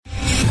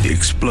The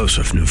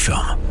explosive new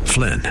film,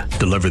 Flynn,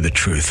 deliver the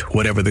truth,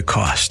 whatever the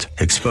cost,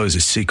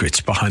 exposes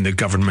secrets behind the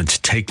government's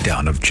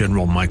takedown of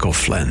General Michael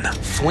Flynn.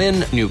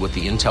 Flynn knew what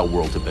the intel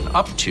world had been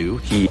up to.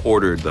 He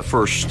ordered the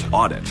first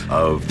audit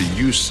of the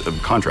use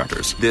of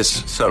contractors.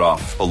 This set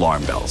off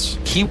alarm bells.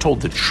 He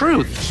told the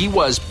truth. He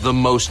was the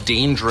most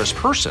dangerous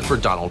person for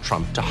Donald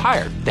Trump to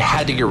hire. They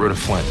had to get rid of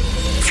Flynn.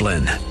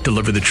 Flynn,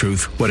 deliver the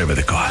truth, whatever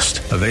the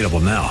cost. Available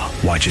now.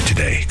 Watch it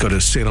today. Go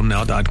to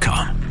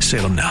salemnow.com.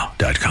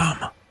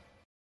 salemnow.com.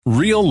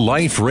 Real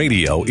Life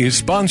Radio is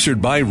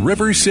sponsored by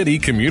River City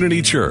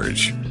Community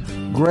Church.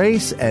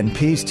 Grace and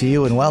peace to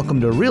you, and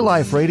welcome to Real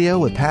Life Radio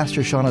with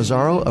Pastor Sean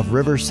Azzaro of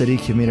River City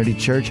Community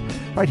Church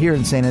right here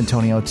in San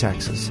Antonio,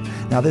 Texas.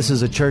 Now, this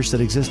is a church that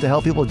exists to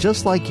help people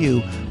just like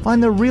you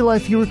find the real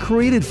life you were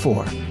created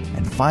for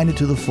and find it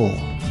to the full.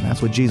 And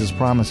that's what Jesus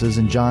promises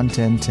in John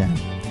 10:10.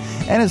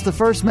 And it's the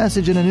first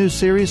message in a new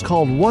series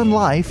called One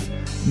Life,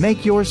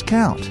 Make Yours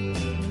Count.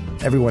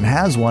 Everyone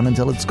has one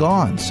until it's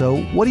gone.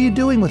 So what are you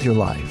doing with your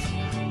life?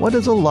 What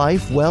does a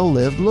life well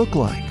lived look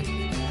like?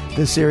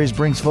 This series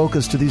brings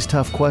focus to these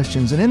tough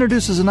questions and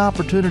introduces an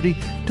opportunity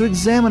to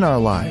examine our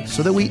lives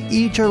so that we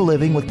each are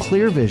living with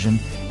clear vision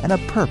and a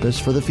purpose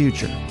for the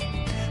future.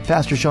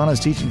 Pastor Sean is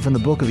teaching from the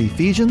book of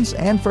Ephesians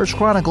and 1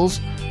 Chronicles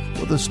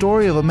with the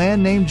story of a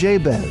man named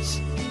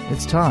Jabez.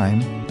 It's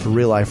time for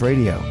Real Life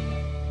Radio.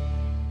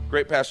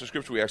 Great passage of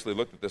scripture. We actually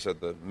looked at this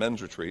at the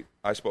men's retreat.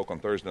 I spoke on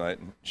Thursday night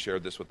and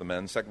shared this with the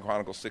men. 2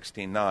 Chronicles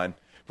 16:9.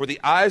 For the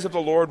eyes of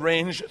the Lord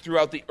range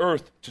throughout the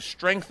earth to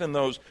strengthen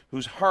those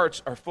whose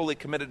hearts are fully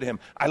committed to him.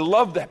 I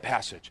love that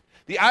passage.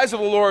 The eyes of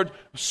the Lord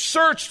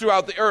search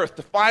throughout the earth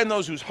to find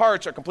those whose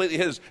hearts are completely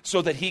his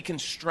so that he can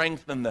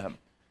strengthen them,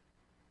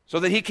 so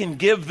that he can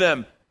give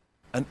them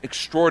an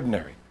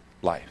extraordinary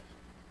life.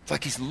 It's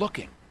like he's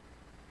looking.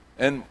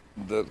 And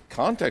the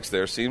context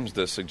there seems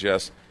to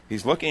suggest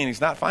he's looking and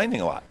he's not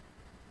finding a lot.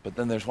 But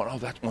then there's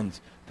one,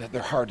 that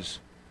their heart is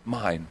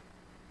mine.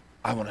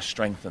 I want to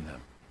strengthen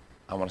them.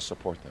 I want to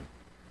support them.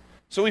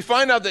 So we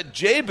find out that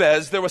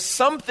Jabez, there was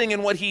something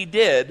in what he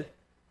did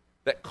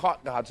that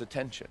caught God's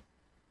attention.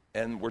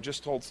 And we're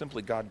just told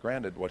simply God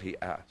granted what he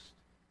asked.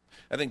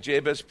 I think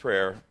Jabez's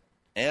prayer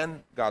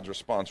and God's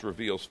response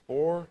reveals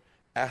 4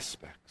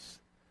 aspects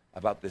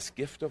about this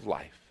gift of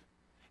life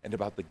and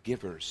about the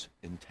giver's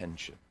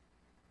intention.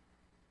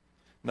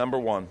 Number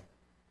 1,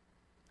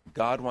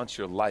 God wants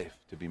your life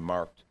to be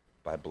marked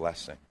by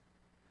blessing.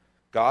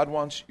 God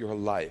wants your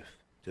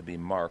life to be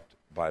marked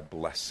by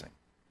blessing.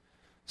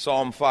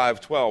 Psalm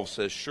 5:12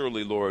 says,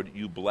 surely, Lord,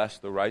 you bless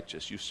the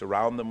righteous. You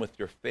surround them with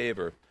your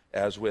favor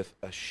as with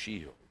a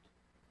shield.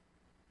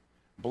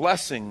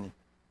 Blessing,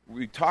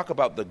 we talk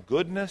about the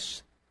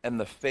goodness and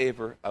the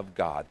favor of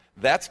God.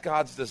 That's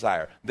God's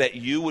desire, that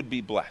you would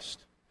be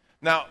blessed.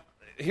 Now,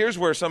 here's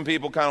where some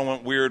people kind of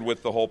went weird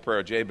with the whole prayer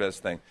of Jabez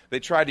thing. They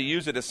tried to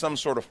use it as some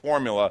sort of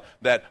formula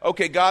that,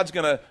 okay, God's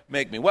going to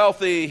make me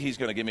wealthy. He's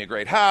going to give me a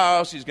great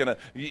house. He's going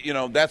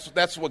to,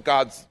 that's what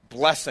God's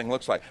blessing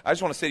looks like. I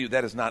just want to say to you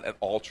that is not at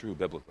all true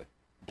biblically.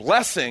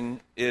 Blessing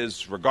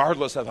is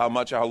regardless of how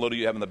much or how little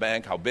you have in the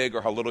bank, how big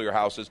or how little your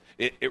house is.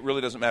 It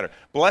really doesn't matter.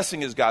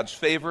 Blessing is God's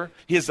favor,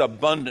 his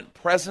abundant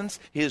presence,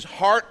 his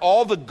heart,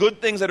 all the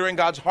good things that are in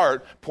God's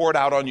heart poured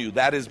out on you.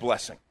 That is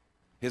blessing.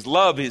 His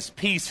love, his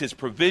peace, his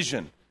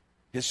provision,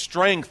 his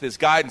strength, his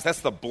guidance.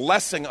 That's the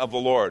blessing of the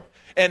Lord.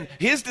 And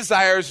his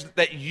desire is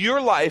that your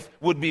life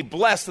would be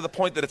blessed to the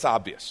point that it's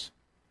obvious.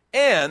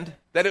 And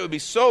that it would be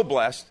so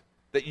blessed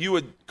that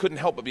you couldn't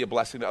help but be a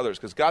blessing to others.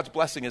 Because God's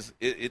blessing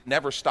it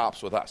never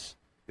stops with us.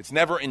 It's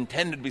never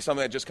intended to be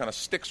something that just kind of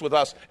sticks with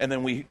us and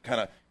then we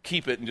kind of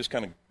keep it and just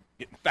kind of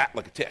get fat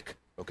like a tick.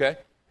 Okay?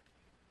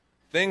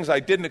 Things I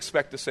didn't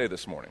expect to say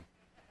this morning.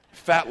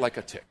 Fat like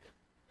a tick.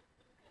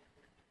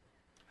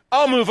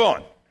 I'll move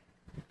on.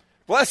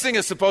 Blessing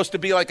is supposed to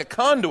be like a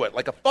conduit,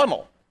 like a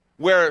funnel,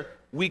 where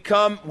we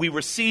come, we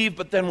receive,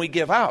 but then we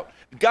give out.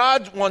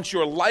 God wants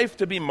your life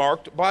to be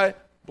marked by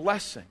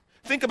blessing.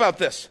 Think about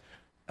this.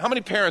 How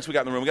many parents we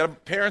got in the room? We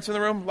got parents in the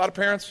room? A lot of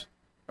parents?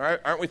 All right.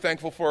 Aren't we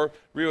thankful for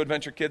Rio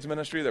Adventure Kids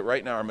Ministry that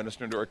right now are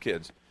ministering to our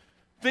kids?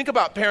 Think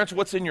about, parents,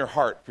 what's in your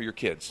heart for your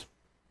kids.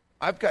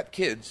 I've got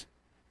kids,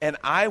 and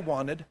I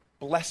wanted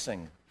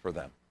blessing for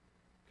them.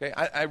 Okay,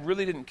 I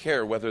really didn't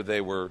care whether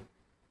they were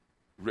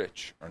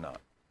rich or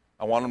not.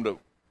 I want them to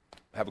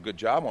have a good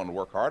job. I want them to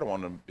work hard. I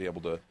want them to be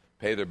able to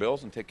pay their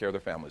bills and take care of their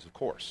families, of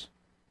course.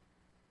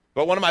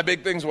 But one of my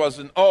big things was,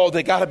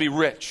 they got to be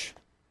rich.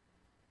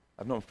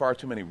 I've known far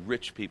too many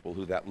rich people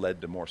who that led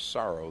to more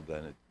sorrow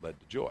than it led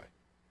to joy.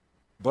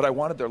 But I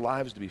wanted their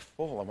lives to be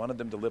full. I wanted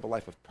them to live a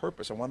life of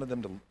purpose. I wanted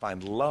them to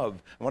find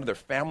love. I wanted their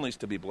families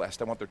to be blessed.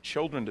 I want their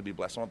children to be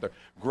blessed. I want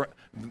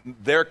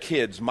their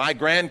kids, my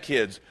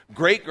grandkids,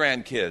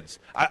 great-grandkids.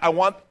 I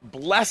want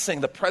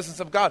blessing, the presence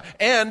of God.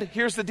 And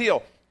here's the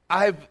deal.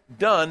 I've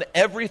done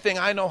everything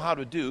I know how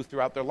to do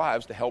throughout their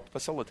lives to help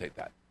facilitate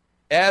that,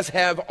 as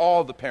have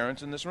all the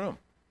parents in this room.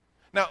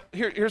 Now,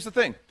 here's the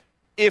thing.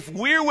 If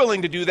we're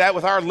willing to do that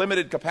with our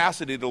limited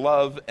capacity to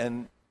love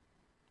and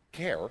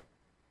care,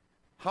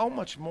 how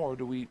much more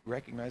do we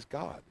recognize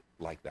God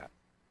like that.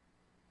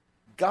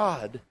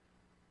 God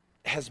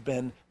has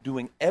been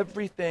doing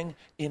everything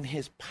in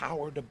his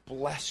power to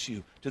bless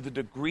you to the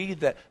degree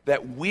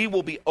that we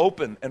will be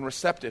open and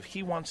receptive.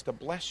 He wants to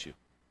bless you.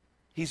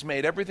 He's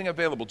made everything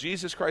available.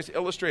 Jesus Christ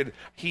illustrated,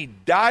 he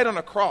died on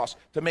a cross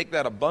to make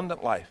that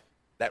abundant life,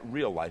 that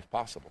real life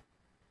possible.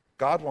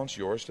 God wants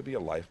yours to be a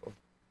life of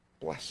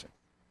blessing.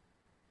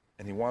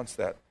 And he wants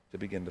that to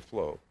begin to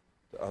flow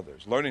to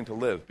others. Learning to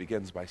live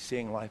begins by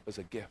seeing life as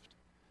a gift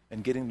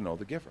and getting to know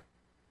the giver.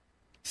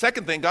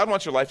 Second thing, God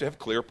wants your life to have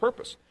clear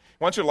purpose.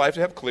 He wants your life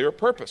to have clear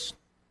purpose.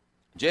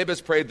 Jabez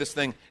prayed this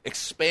thing,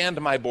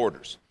 expand my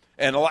borders.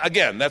 And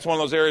again, that's one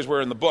of those areas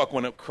where in the book,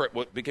 when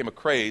it became a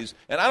craze,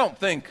 and I don't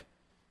think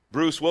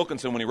Bruce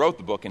Wilkinson, when he wrote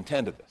the book,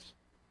 intended this.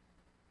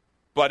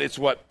 But it's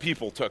what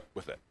people took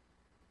with it.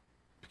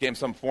 It became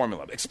some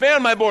formula.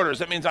 Expand my borders.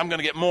 That means I'm going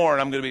to get more,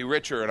 and I'm going to be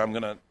richer, and I'm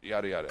going to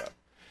yada, yada, yada.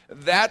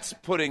 That's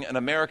putting an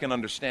American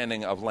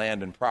understanding of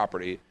land and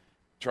property,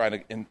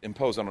 trying to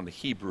impose on a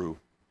Hebrew,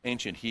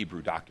 ancient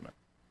Hebrew document.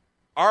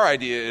 Our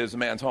idea is a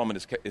man's home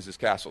is his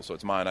castle, so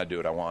it's mine, I do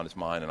what I want, it's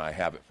mine, and I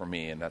have it for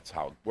me, and that's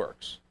how it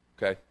works,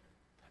 okay?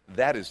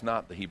 That is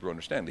not the Hebrew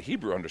understanding. The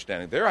Hebrew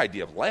understanding, their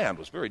idea of land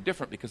was very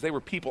different because they were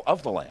people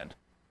of the land.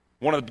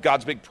 One of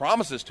God's big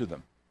promises to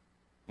them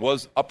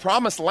was a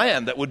promised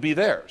land that would be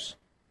theirs.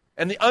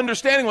 And the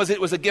understanding was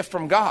it was a gift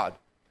from God,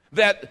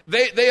 that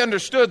they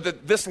understood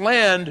that this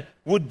land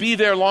would be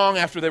there long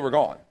after they were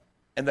gone,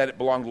 and that it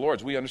belonged to the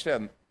Lord's. We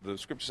understand, the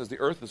Scripture says the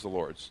earth is the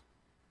Lord's.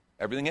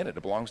 Everything in it,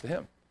 it belongs to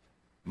him.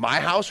 My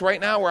house right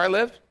now where I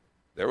live,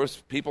 there was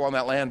people on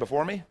that land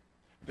before me.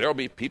 There will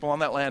be people on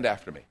that land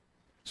after me.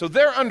 So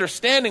their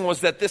understanding was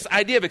that this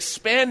idea of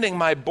expanding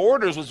my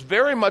borders was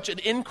very much an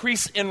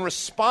increase in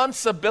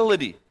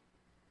responsibility,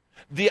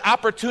 the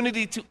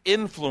opportunity to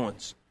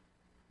influence.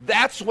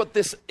 That's what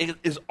this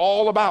is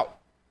all about.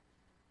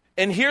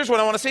 And here's what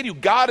I want to say to you.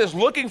 God is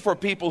looking for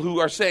people who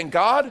are saying,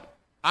 God,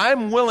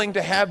 I'm willing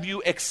to have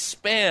you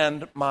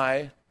expand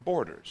my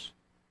borders,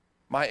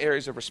 my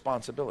areas of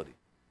responsibility,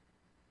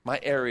 my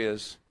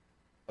areas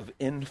of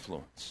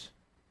influence.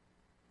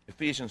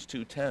 Ephesians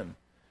 2:10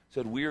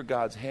 said, we are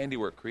God's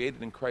handiwork,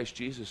 created in Christ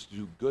Jesus to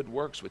do good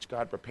works which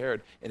God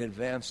prepared in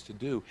advance to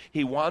do.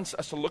 He wants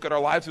us to look at our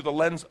lives through the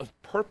lens of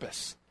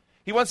purpose.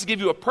 He wants to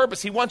give you a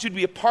purpose. He wants you to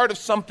be a part of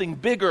something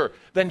bigger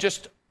than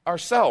just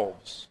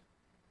ourselves.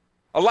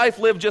 A life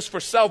lived just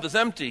for self is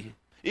empty.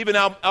 Even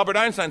Albert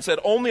Einstein said,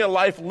 only a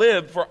life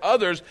lived for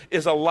others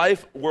is a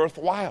life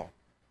worthwhile.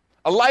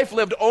 A life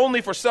lived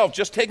only for self,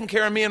 just taking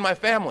care of me and my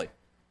family,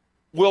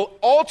 will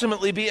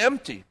ultimately be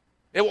empty.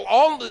 It will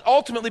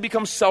ultimately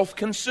become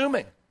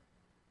self-consuming.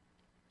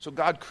 So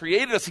God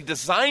created us, he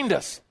designed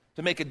us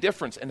to make a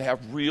difference and to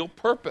have real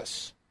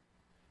purpose.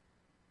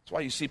 That's why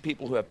you see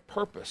people who have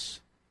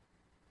purpose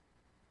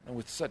and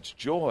with such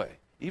joy.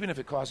 Even if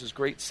it causes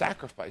great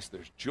sacrifice,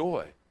 there's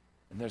joy.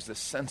 And there's this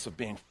sense of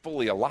being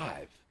fully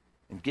alive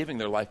and giving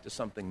their life to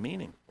something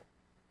meaningful.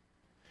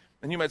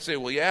 And you might say,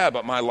 well, yeah,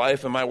 but my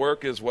life and my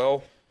work is,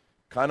 well,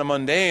 kind of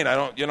mundane. I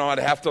don't, I'd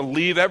have to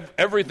leave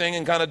everything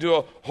and kind of do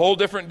a whole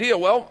different deal.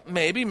 Well,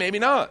 maybe, maybe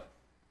not.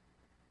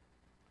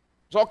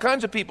 There's all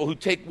kinds of people who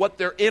take what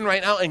they're in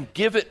right now and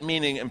give it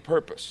meaning and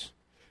purpose.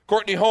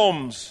 Courtney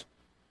Holmes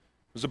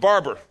was a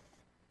barber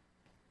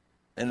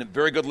and a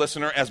very good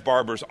listener, as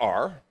barbers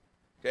are.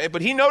 Okay,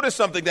 but he noticed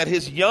something, that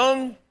his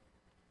young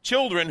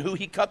children who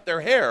he cut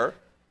their hair,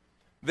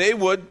 they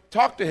would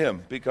talk to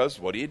him because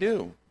what do you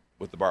do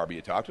with the barber?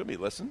 You talk to him, he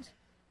listens.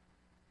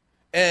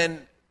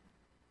 And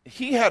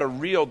he had a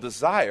real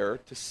desire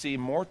to see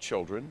more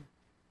children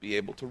be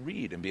able to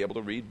read and be able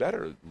to read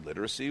better.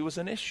 Literacy was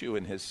an issue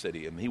in his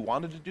city, and he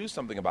wanted to do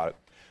something about it.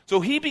 So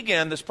he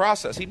began this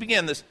process. He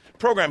began this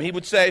program. He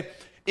would say,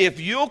 if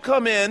you'll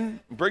come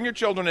in, bring your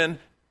children in,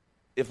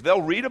 if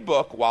they'll read a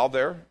book while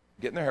they're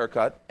getting their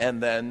haircut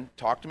and then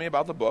talk to me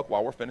about the book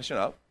while we're finishing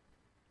up,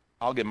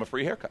 I'll give them a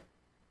free haircut.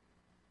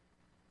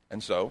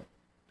 And so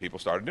people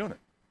started doing it.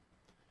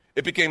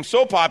 It became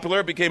so popular,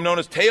 it became known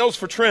as Tales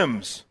for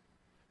Trims.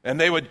 And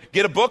they would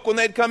get a book when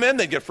they'd come in,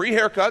 they'd get a free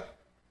haircut.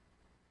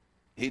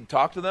 He'd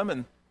talk to them,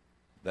 and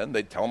then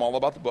they'd tell them all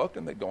about the book,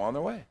 and they'd go on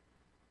their way.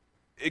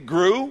 It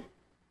grew.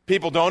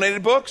 People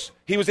donated books.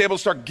 He was able to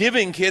start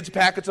giving kids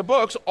packets of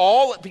books,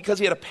 all because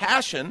he had a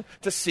passion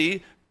to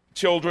see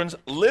children's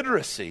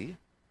literacy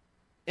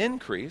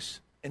increase,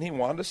 and he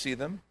wanted to see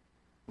them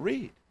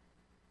read.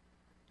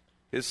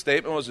 His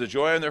statement was, the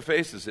joy on their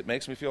faces, it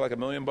makes me feel like $1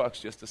 million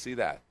just to see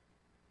that.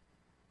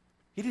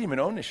 He didn't even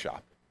own his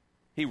shop.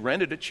 He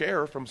rented a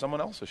chair from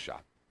someone else's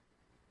shop.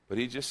 But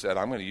he just said,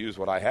 I'm going to use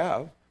what I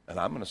have, and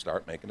I'm going to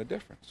start making a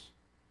difference.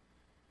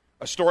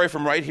 A story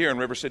from right here in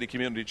River City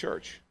Community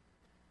Church.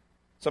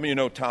 Some of you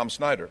know Tom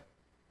Snyder.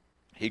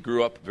 He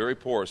grew up very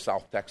poor,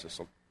 South Texas,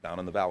 down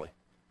in the valley.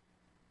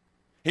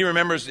 He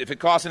remembers if it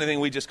cost anything,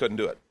 we just couldn't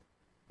do it.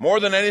 More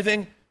than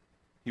anything,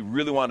 he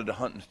really wanted to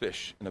hunt and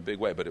fish in a big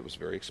way, but it was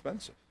very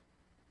expensive.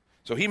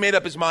 So he made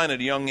up his mind at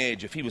a young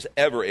age, if he was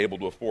ever able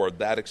to afford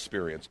that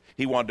experience,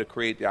 he wanted to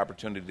create the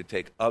opportunity to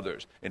take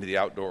others into the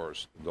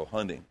outdoors and go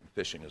hunting and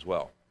fishing as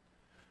well.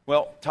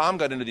 Well, Tom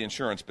got into the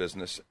insurance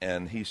business,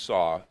 and he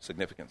saw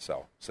significant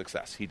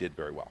success. He did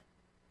very well.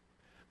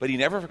 But he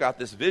never forgot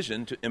this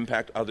vision to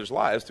impact others'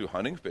 lives through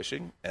hunting,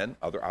 fishing, and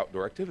other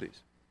outdoor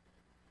activities.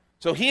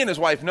 So he and his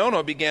wife,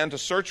 Nona, began to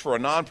search for a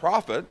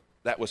nonprofit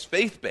that was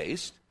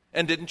faith-based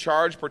and didn't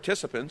charge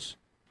participants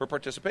for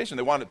participation.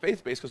 They wanted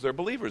faith-based because they're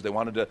believers. They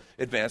wanted to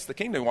advance the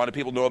kingdom. They wanted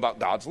people to know about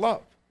God's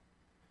love.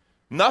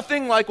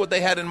 Nothing like what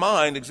they had in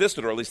mind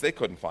existed, or at least they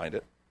couldn't find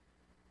it.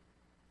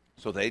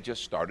 So they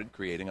just started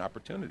creating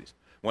opportunities.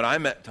 When I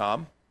met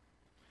Tom,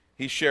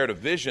 he shared a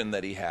vision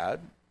that he had,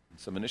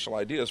 some initial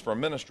ideas for a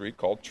ministry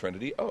called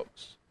Trinity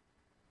Oaks.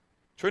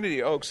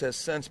 Trinity Oaks has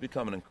since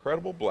become an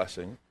incredible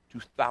blessing to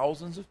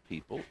thousands of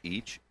people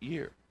each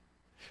year.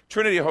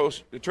 Trinity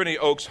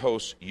Oaks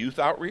hosts youth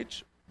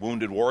outreach,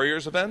 Wounded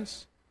Warriors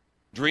events,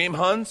 dream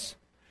hunts.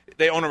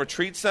 They own a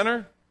retreat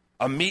center,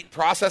 a meat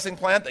processing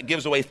plant that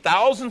gives away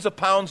thousands of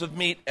pounds of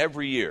meat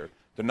every year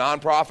to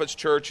nonprofits,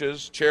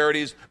 churches,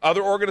 charities,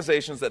 other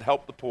organizations that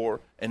help the poor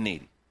and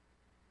needy.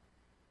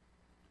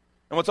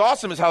 And what's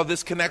awesome is how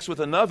this connects with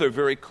another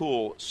very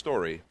cool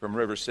story from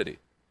River City.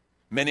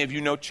 Many of you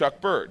know Chuck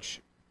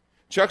Burge.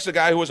 Chuck's a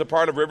guy who was a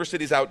part of River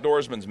City's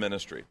Outdoorsman's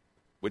Ministry,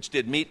 which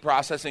did meat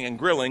processing and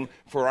grilling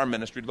for our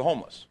ministry to the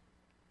homeless.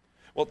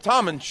 Well,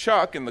 Tom and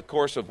Chuck, in the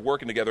course of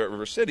working together at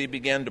River City,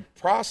 began to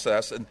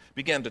process and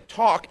began to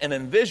talk and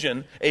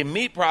envision a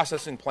meat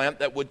processing plant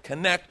that would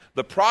connect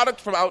the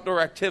product from outdoor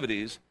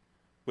activities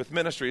with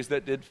ministries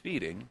that did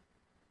feeding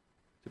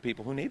to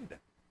people who needed it.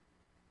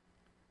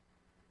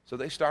 So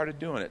they started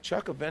doing it.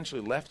 Chuck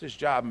eventually left his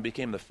job and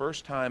became the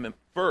first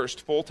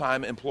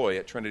full-time employee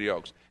at Trinity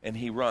Oaks, and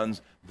he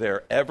runs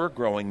their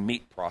ever-growing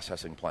meat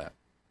processing plant.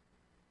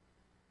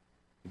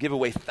 They give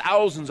away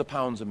thousands of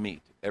pounds of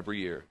meat every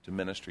year to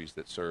ministries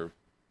that serve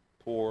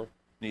poor,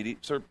 needy,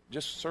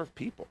 serve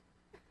people.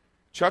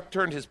 Chuck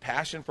turned his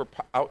passion for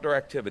outdoor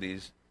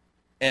activities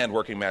and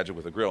working magic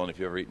with a grill, and if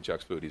you've ever eaten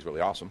Chuck's food, he's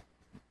really awesome,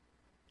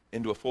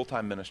 into a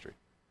full-time ministry.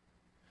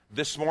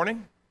 This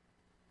morning,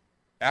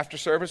 after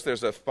service,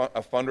 there's a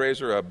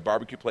fundraiser, a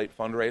barbecue plate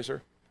fundraiser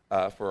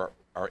for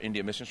our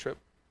India mission trip.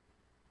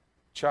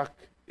 Chuck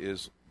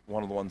is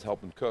one of the ones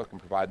helping cook and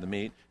provide the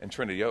meat, and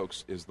Trinity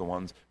Oaks is the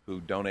ones who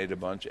donated a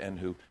bunch and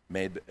who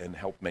made and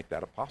helped make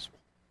that possible.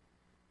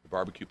 The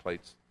barbecue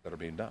plates that are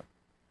being done.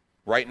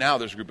 Right now,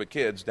 there's a group of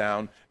kids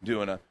down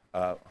doing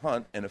a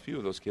hunt, and a few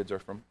of those kids are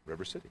from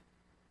River City.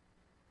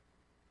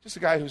 Just a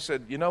guy who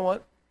said, you know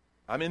what?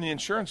 I'm in the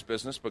insurance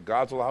business, but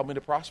God's allowed me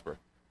to prosper.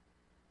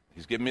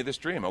 He's given me this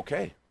dream.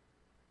 Okay,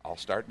 I'll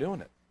start doing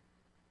it.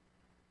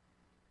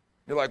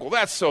 You're like, well,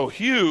 that's so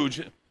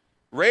huge.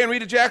 Ray and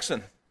Rita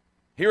Jackson,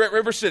 here at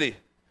River City,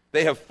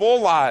 they have full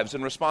lives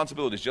and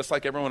responsibilities just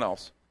like everyone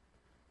else.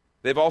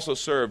 They've also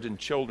served in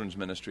children's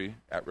ministry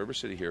at River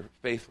City here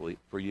faithfully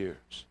for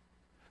years.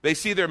 They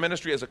see their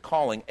ministry as a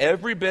calling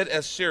every bit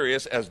as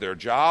serious as their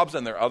jobs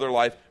and their other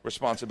life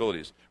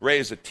responsibilities. Ray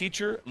is a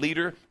teacher,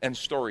 leader, and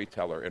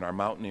storyteller in our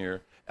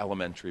Mountaineer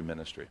Elementary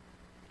ministry.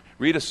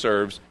 Rita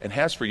serves, and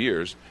has for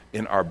years,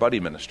 in our Buddy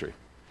ministry.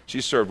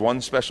 She's served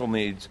one special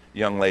needs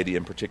young lady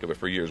in particular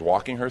for years,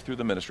 walking her through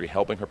the ministry,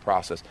 helping her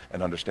process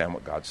and understand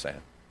what God's saying.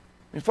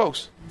 I mean,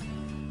 folks,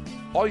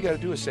 all you got to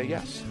do is say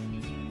yes.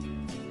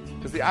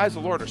 Because the eyes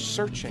of the Lord are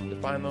searching to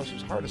find those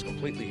whose heart is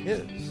completely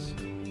His.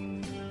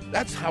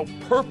 That's how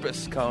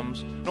purpose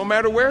comes, no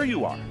matter where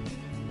you are.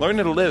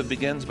 Learning to live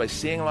begins by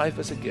seeing life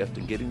as a gift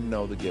and getting to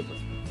know the giver.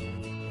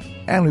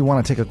 And we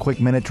want to take a quick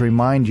minute to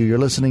remind you you're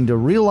listening to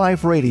Real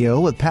Life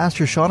Radio with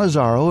Pastor Sean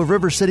Azzaro of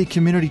River City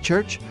Community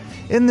Church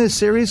in this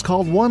series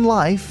called One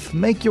Life,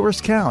 Make Yours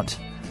Count.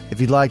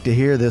 If you'd like to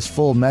hear this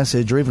full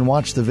message or even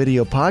watch the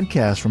video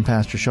podcast from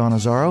Pastor Sean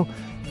Azzaro,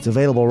 it's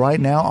available right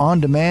now on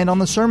demand on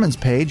the sermons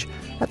page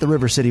at the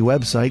River City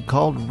website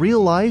called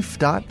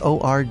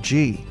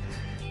reallife.org.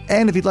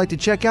 And if you'd like to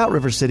check out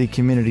River City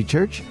Community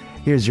Church,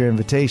 here's your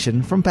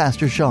invitation from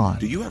Pastor Sean.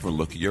 Do you ever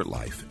look at your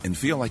life and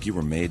feel like you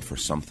were made for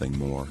something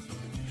more?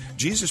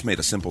 Jesus made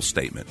a simple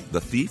statement.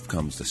 The thief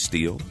comes to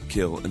steal,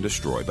 kill, and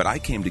destroy, but I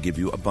came to give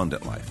you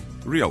abundant life,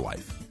 real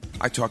life.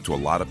 I talk to a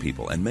lot of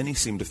people, and many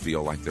seem to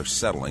feel like they're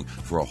settling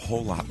for a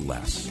whole lot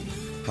less.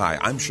 Hi,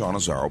 I'm Sean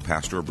Azzaro,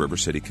 pastor of River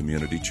City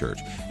Community Church,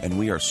 and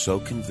we are so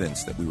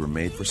convinced that we were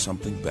made for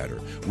something better.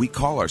 We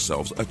call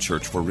ourselves a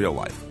church for real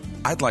life.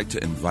 I'd like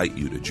to invite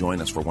you to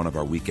join us for one of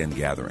our weekend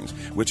gatherings,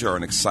 which are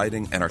an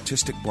exciting and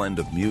artistic blend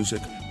of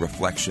music,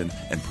 reflection,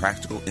 and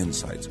practical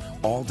insights,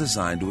 all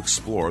designed to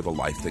explore the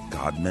life that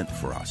God meant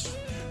for us.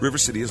 River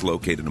City is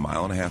located 1.5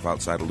 miles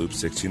outside of Loop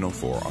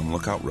 1604 on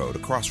Lookout Road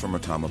across from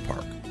Retama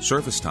Park.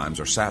 Service times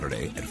are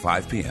Saturday at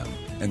 5 p.m.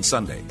 and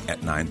Sunday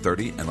at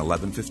 9:30 and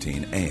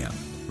 11:15 a.m.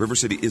 River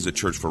City is a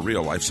church for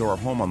real life, so our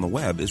home on the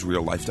web is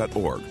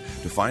reallife.org.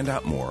 To find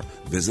out more,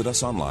 visit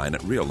us online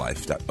at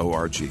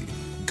reallife.org.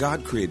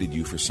 God created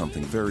you for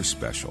something very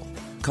special.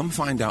 Come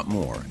find out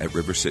more at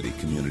River City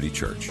Community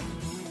Church.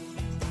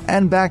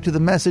 And back to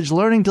the message,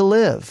 Learning to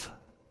Live.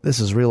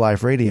 This is Real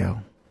Life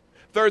Radio.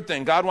 Third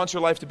thing, God wants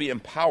your life to be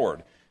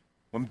empowered.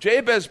 When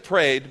Jabez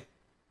prayed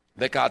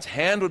that God's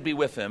hand would be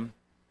with him,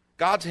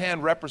 God's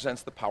hand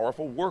represents the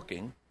powerful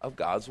working of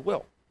God's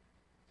will.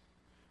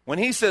 When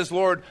he says,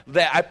 Lord,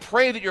 that I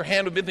pray that your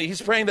hand would be with me,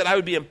 he's praying that I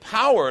would be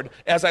empowered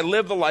as I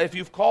live the life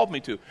you've called me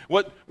to.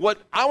 What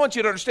I want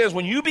you to understand is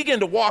when you begin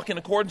to walk in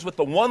accordance with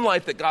the one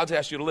life that God's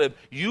asked you to live,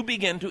 you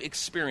begin to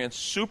experience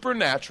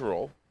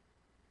supernatural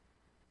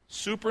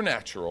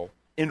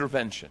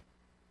intervention,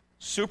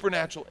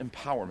 supernatural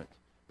empowerment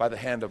by the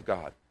hand of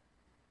God.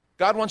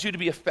 God wants you to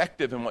be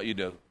effective in what you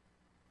do.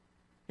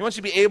 He wants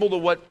you to be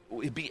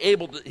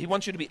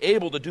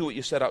able to do what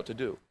you set out to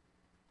do.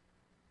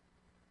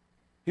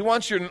 He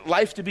wants your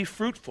life to be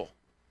fruitful.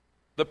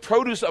 The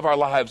produce of our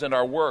lives and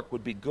our work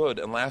would be good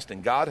and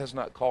lasting. God has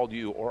not called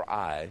you or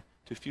I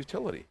to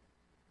futility.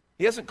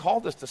 He hasn't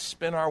called us to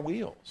spin our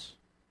wheels.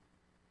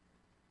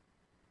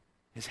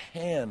 His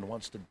hand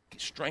wants to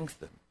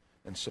strengthen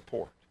and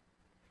support.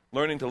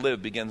 Learning to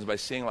live begins by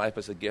seeing life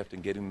as a gift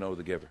and getting to know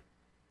the giver.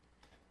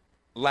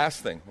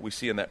 Last thing we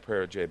see in that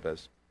prayer of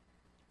Jabez,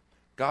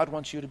 God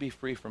wants you to be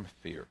free from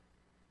fear.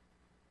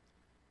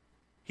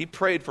 He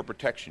prayed for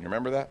protection. You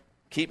remember that?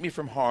 Keep me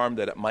from harm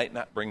that it might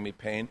not bring me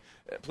pain.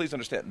 Please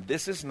understand,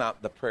 this is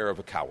not the prayer of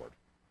a coward.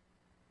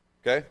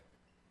 Okay?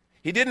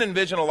 He didn't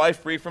envision a life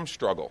free from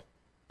struggle.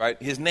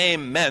 Right? His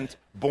name meant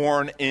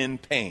born in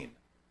pain.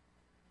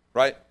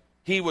 Right?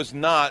 He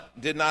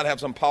did not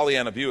have some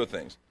Pollyanna view of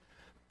things.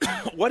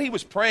 What he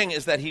was praying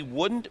is that he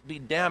wouldn't be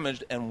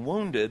damaged and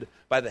wounded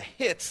by the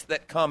hits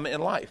that come in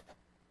life.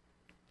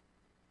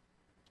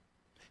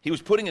 He was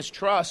putting his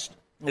trust,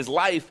 his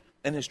life,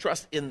 and his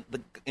trust in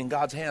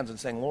God's hands and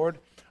saying, Lord,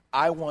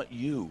 I want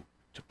you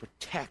to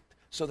protect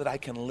so that I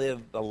can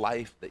live the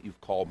life that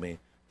you've called me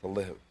to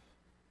live.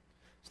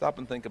 Stop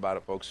and think about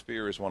it, folks.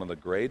 Fear is one of the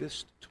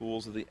greatest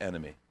tools of the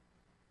enemy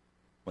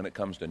when it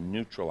comes to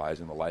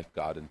neutralizing the life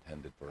God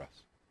intended for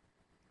us.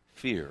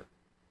 Fear.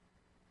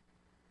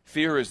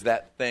 Fear is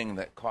that thing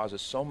that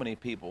causes so many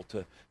people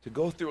to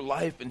go through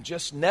life and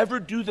just never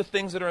do the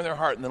things that are in their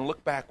heart and then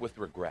look back with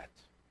regret.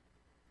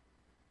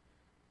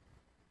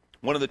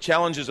 One of the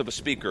challenges of a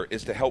speaker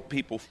is to help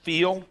people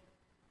feel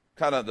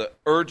kind of the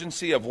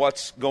urgency of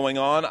what's going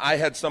on. I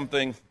had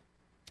something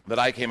that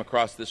I came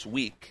across this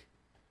week,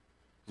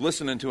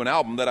 listening to an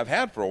album that I've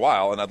had for a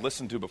while and I'd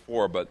listened to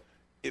before, but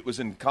it was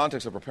in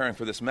context of preparing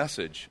for this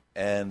message,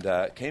 and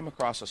came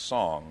across a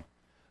song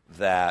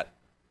that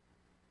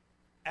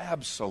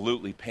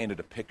absolutely painted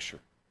a picture.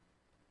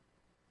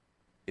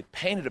 It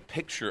painted a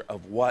picture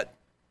of what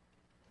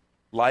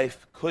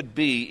life could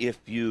be if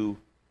you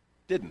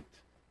didn't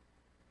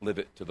live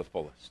it to the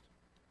fullest.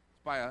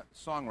 It's by a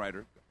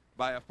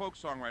folk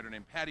songwriter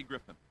named Patty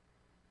Griffin.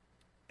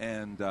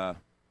 And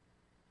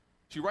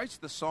she writes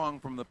the song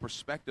from the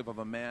perspective of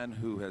a man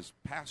who has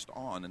passed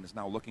on and is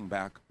now looking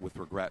back with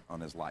regret on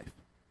his life.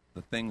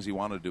 The things he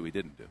wanted to do, he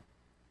didn't do.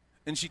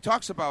 And she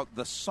talks about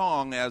the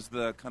song as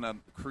the kind of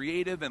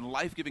creative and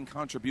life-giving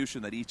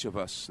contribution that each of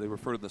us, they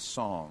refer to the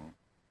song.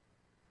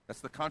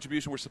 That's the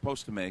contribution we're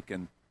supposed to make,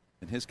 and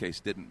in his case,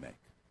 didn't make.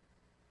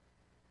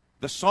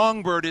 The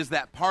songbird is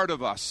that part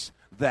of us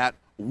that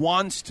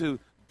wants to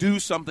do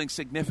something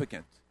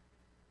significant.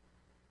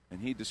 And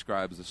he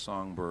describes the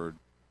songbird,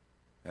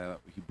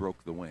 he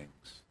broke the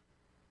wings.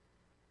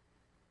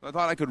 So I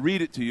thought I could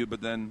read it to you,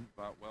 but then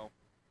thought, well,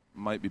 it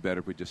might be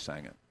better if we just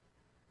sang it.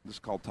 This is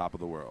called Top of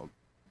the World.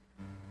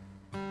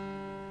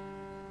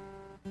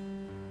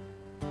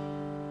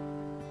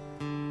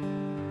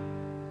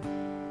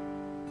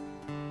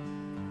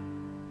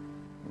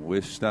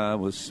 Wished I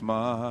was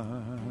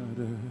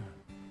smarter.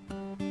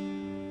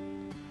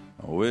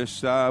 I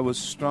wished I was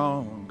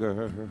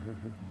stronger.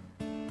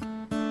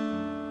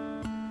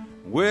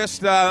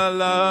 Wished I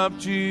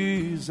loved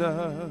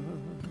Jesus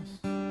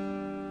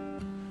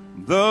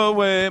the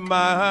way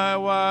my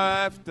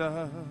wife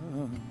does.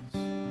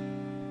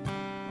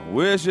 I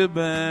wish it'd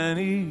been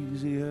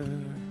easier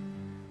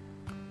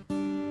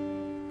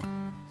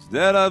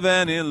instead of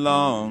any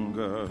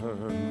longer.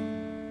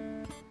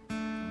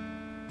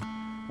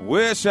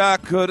 Wish I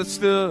could have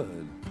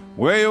stood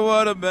where you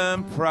would have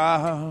been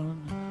proud,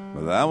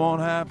 but that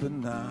won't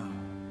happen now.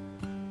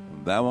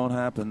 That won't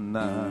happen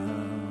now.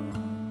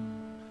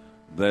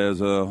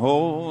 There's a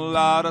whole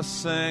lot of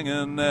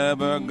singing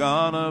never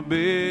gonna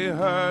be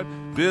heard,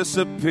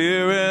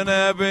 disappearing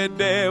every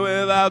day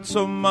without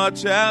so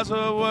much as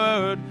a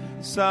word.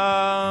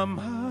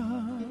 Somehow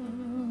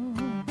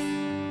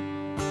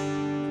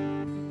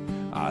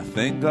I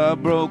think I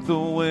broke the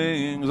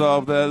wings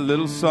off that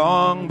little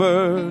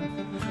songbird.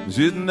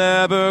 She's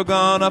never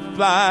gonna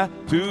fly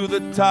to the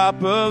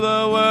top of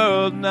the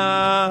world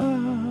now.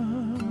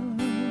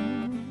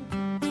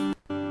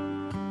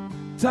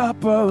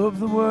 Top of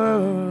the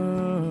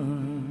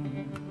world.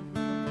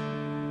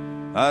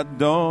 I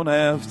don't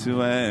have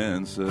to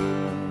answer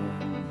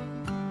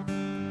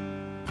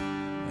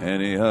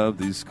any of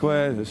these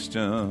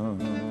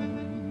questions.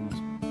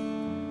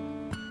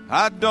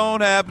 I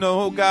don't have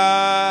no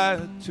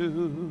guide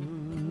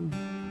to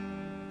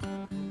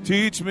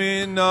teach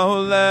me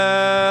no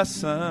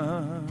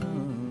lessons.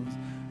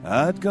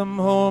 I'd come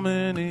home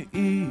in the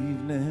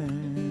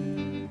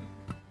evening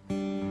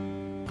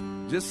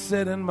just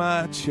sit in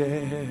my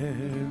chair.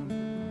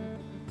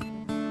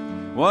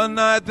 One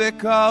night they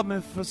called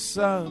me for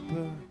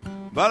supper,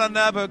 but I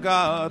never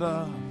got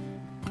up.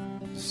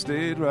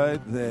 Stayed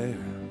right there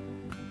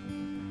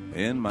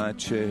in my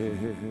chair.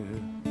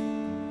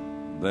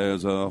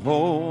 There's a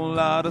whole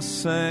lot of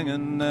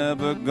singing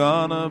never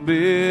gonna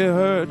be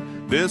heard,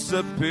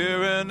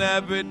 disappearing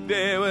every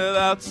day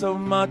without so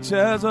much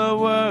as a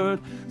word.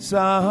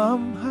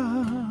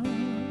 Somehow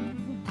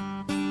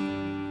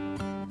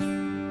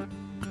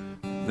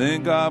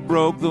think I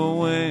broke the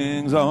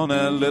wings on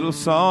that little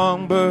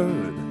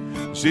songbird.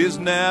 She's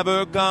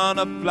never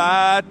gonna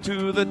fly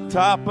to the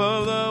top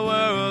of the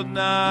world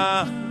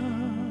now.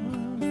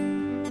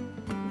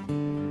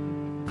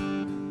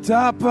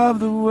 Top of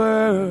the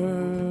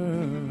world.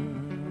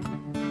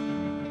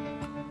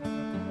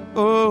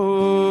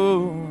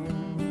 Oh,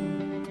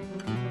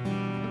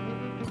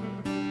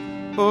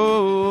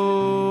 oh,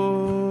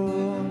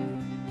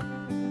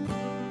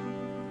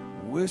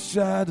 wish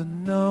I'd have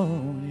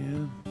known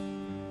you.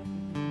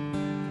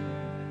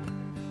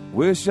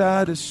 Wish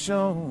I'd have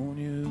shown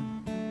you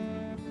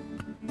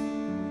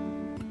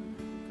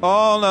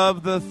all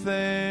of the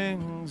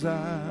things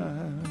I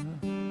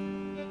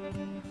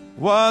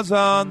was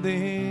on the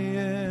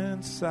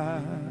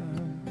inside.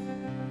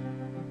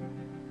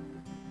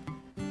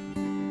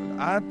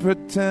 I'd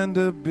pretend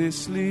to be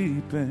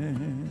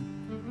sleeping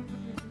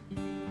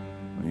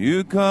when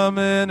you come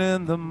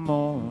in the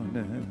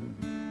morning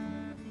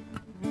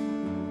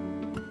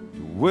to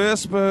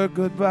whisper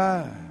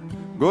goodbye,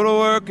 go to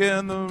work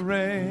in the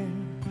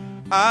rain.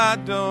 I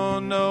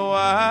don't know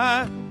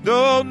why,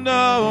 don't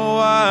know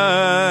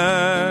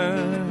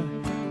why.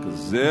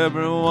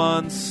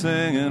 Everyone's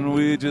singing,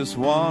 we just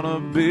want to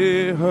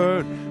be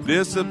heard,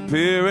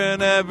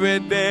 disappearing every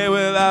day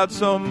without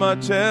so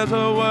much as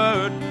a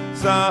word.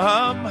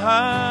 Somehow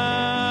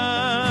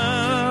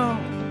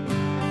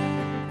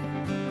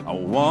I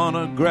want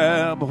to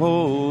grab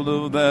hold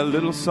of that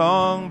little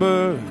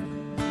songbird,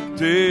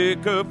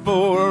 take her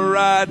for a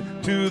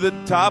ride to the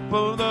top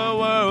of the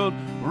world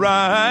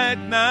right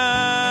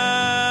now.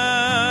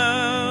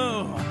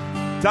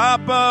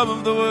 Top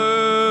of the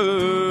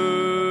world.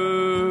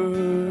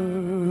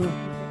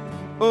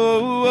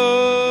 Oh,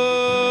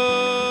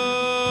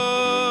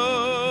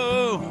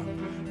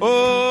 oh,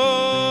 oh,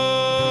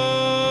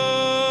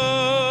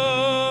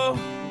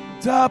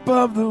 top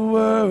of the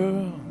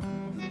world,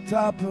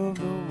 top of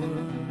the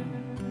world,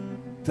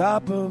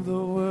 top of the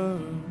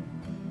world,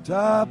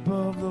 top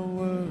of the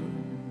world,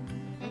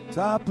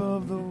 top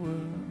of the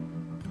world,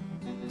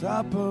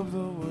 top of the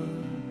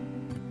world,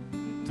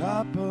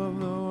 top of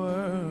the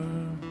world.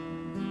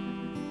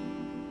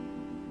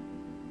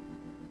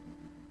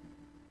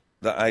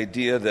 The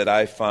idea that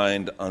I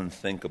find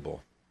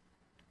unthinkable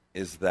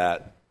is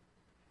that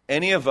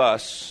any of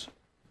us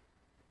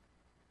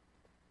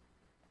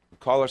who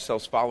call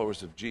ourselves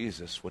followers of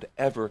Jesus would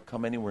ever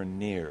come anywhere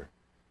near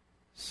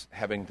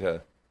having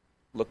to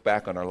look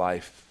back on our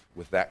life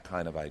with that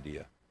kind of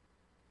idea,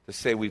 to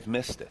say we've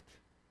missed it.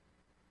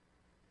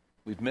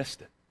 We've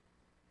missed it.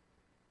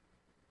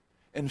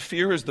 And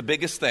fear is the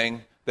biggest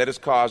thing that is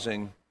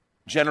causing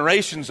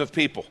generations of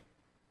people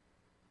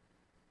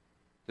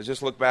to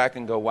just look back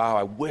and go, wow,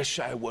 I wish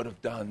I would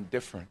have done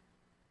different.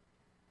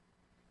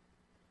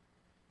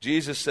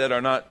 Jesus said,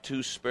 are not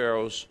 2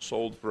 sparrows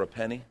sold for a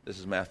penny? This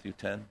is Matthew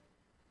 10.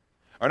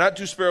 Are not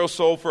 2 sparrows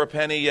sold for a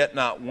penny, yet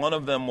not one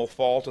of them will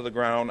fall to the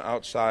ground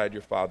outside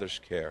your Father's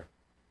care.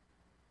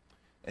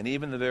 And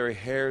even the very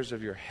hairs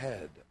of your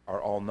head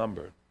are all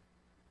numbered.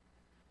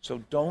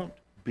 So don't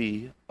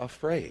be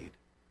afraid.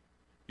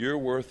 You're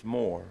worth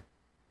more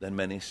than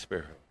many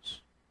sparrows.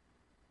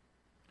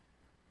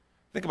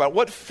 Think about it.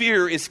 What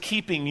fear is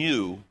keeping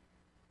you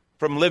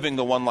from living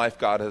the one life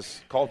God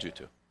has called you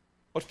to?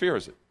 What fear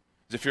is it?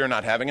 Is it fear of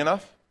not having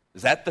enough?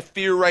 Is that the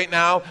fear right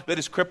now that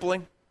is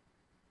crippling?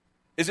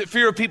 Is it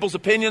fear of people's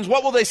opinions?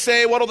 What will they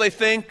say? What will they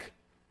think?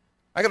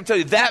 I got to tell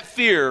you, that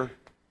fear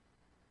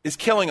is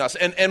killing us.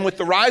 And with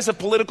the rise of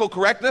political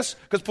correctness,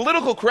 because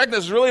political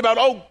correctness is really about,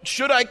 oh,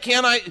 should I,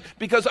 can I,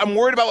 because I'm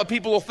worried about what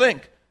people will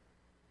think.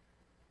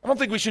 I don't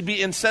think we should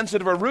be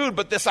insensitive or rude,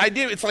 but this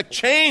idea, it's like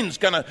chains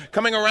kind of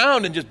coming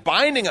around and just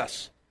binding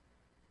us.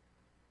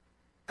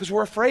 Because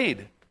we're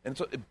afraid. And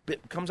so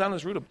it comes down to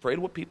this root of afraid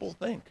of what people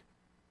think.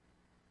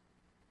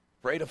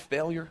 Afraid of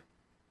failure.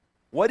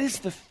 What is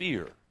the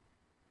fear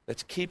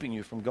that's keeping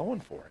you from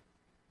going for it?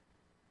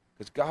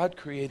 Because God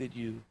created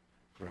you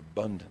for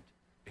abundant,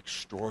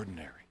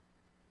 extraordinary,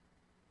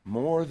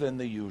 more than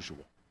the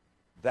usual.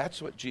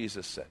 That's what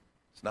Jesus said.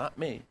 It's not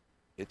me,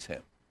 it's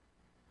him.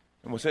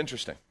 And what's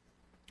interesting,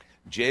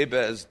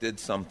 Jabez did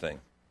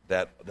something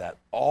that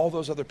all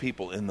those other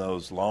people in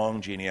those long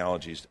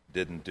genealogies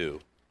didn't do.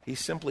 He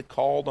simply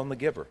called on the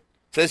giver.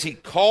 It says he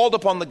called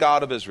upon the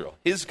God of Israel,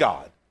 his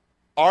God,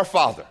 our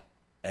Father,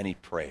 and he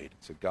prayed.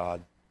 He said,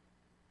 God,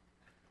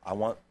 I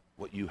want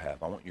what you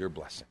have. I want your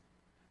blessing.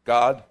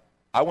 God,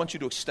 I want you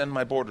to extend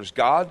my borders.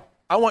 God,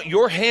 I want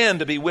your hand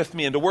to be with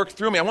me and to work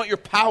through me. I want your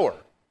power.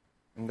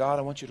 And God,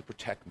 I want you to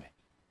protect me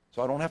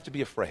so I don't have to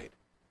be afraid.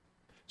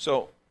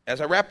 So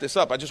as I wrap this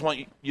up, I just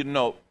want you to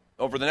know,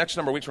 over the next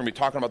number of weeks, we're going to be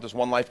talking about this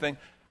one life thing.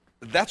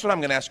 That's what I'm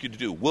going to ask you to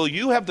do. Will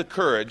you have the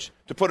courage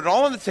to put it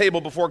all on the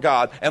table before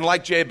God and,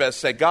 like Jabez,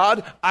 say,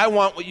 God, I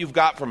want what you've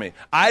got for me.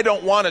 I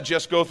don't want to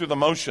just go through the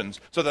motions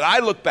so that I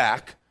look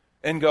back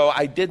and go,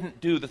 I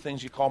didn't do the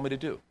things you called me to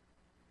do.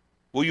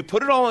 Will you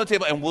put it all on the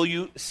table, and will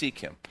you seek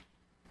him?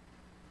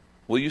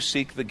 Will you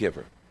seek the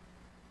giver?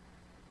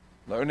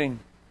 Learning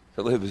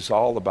to live is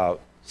all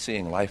about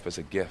seeing life as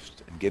a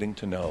gift and getting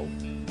to know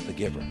the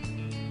giver.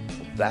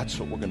 Well, that's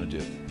what we're going to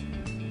do.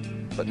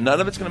 But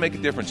none of it's going to make a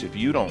difference if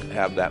you don't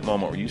have that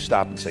moment where you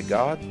stop and say,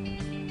 God,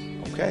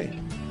 okay,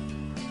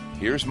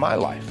 here's my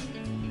life.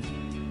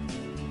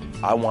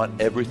 I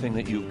want everything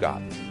that you've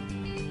got.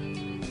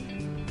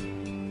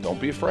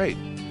 Don't be afraid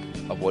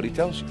of what he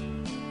tells you.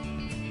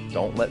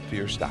 Don't let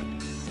fear stop you.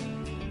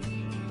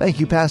 Thank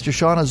you, Pastor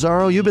Sean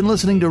Azzaro. You've been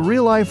listening to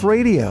Real Life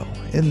Radio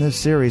in this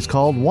series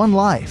called One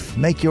Life,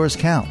 Make Yours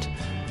Count.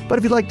 But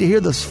if you'd like to hear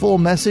this full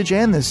message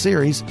and this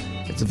series,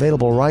 it's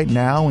available right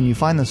now when you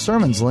find the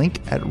sermons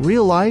link at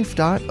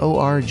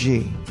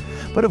reallife.org.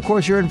 But of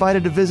course, you're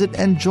invited to visit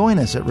and join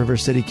us at River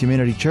City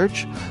Community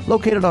Church,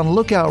 located on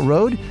Lookout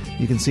Road.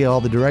 You can see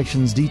all the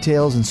directions,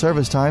 details, and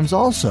service times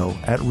also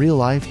at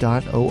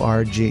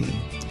reallife.org.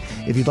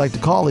 If you'd like to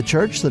call the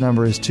church, the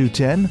number is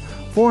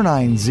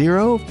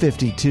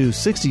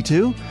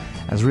 210-490-5262,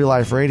 as Real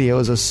Life Radio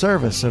is a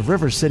service of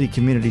River City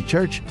Community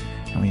Church,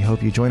 and we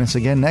hope you join us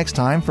again next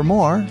time for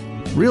more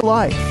Real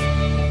Life.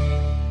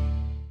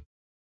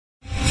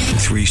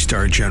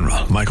 3-star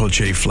General Michael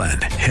J.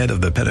 Flynn, head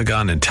of the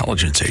Pentagon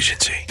Intelligence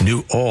Agency,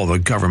 knew all the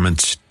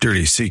government's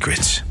dirty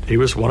secrets. He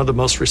was one of the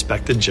most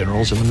respected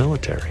generals in the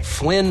military.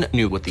 Flynn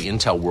knew what the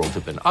intel world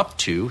had been up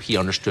to. He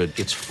understood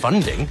its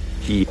funding.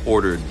 He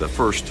ordered the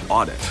first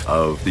audit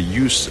of the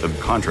use of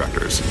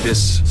contractors.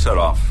 This set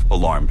off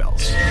alarm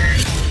bells.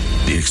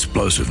 The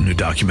explosive new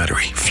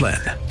documentary, Flynn,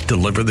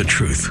 Deliver the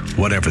Truth,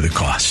 Whatever the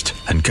Cost,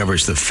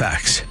 uncovers the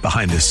facts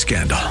behind this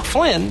scandal.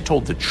 Flynn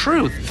told the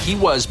truth. He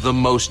was the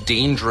most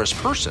dangerous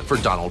person for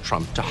Donald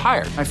Trump to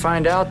hire. I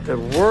find out the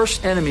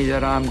worst enemy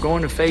that I'm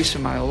going to face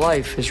in my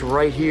life is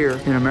right here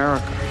in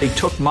America. They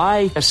took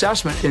my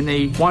assessment and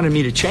they wanted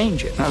me to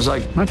change it. And I was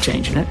like, I'm not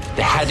changing it.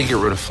 They had to get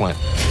rid of Flynn.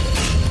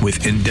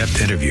 With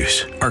in-depth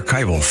interviews,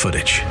 archival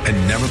footage, and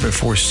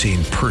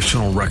never-before-seen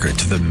personal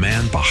records of the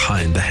man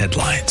behind the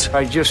headlines.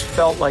 I just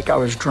felt like I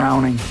was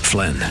drowning.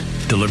 Flynn,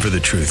 Deliver the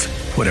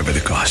Truth, Whatever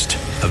the Cost.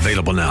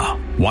 Available now.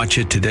 Watch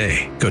it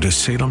today. Go to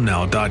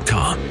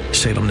salemnow.com.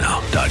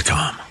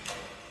 salemnow.com.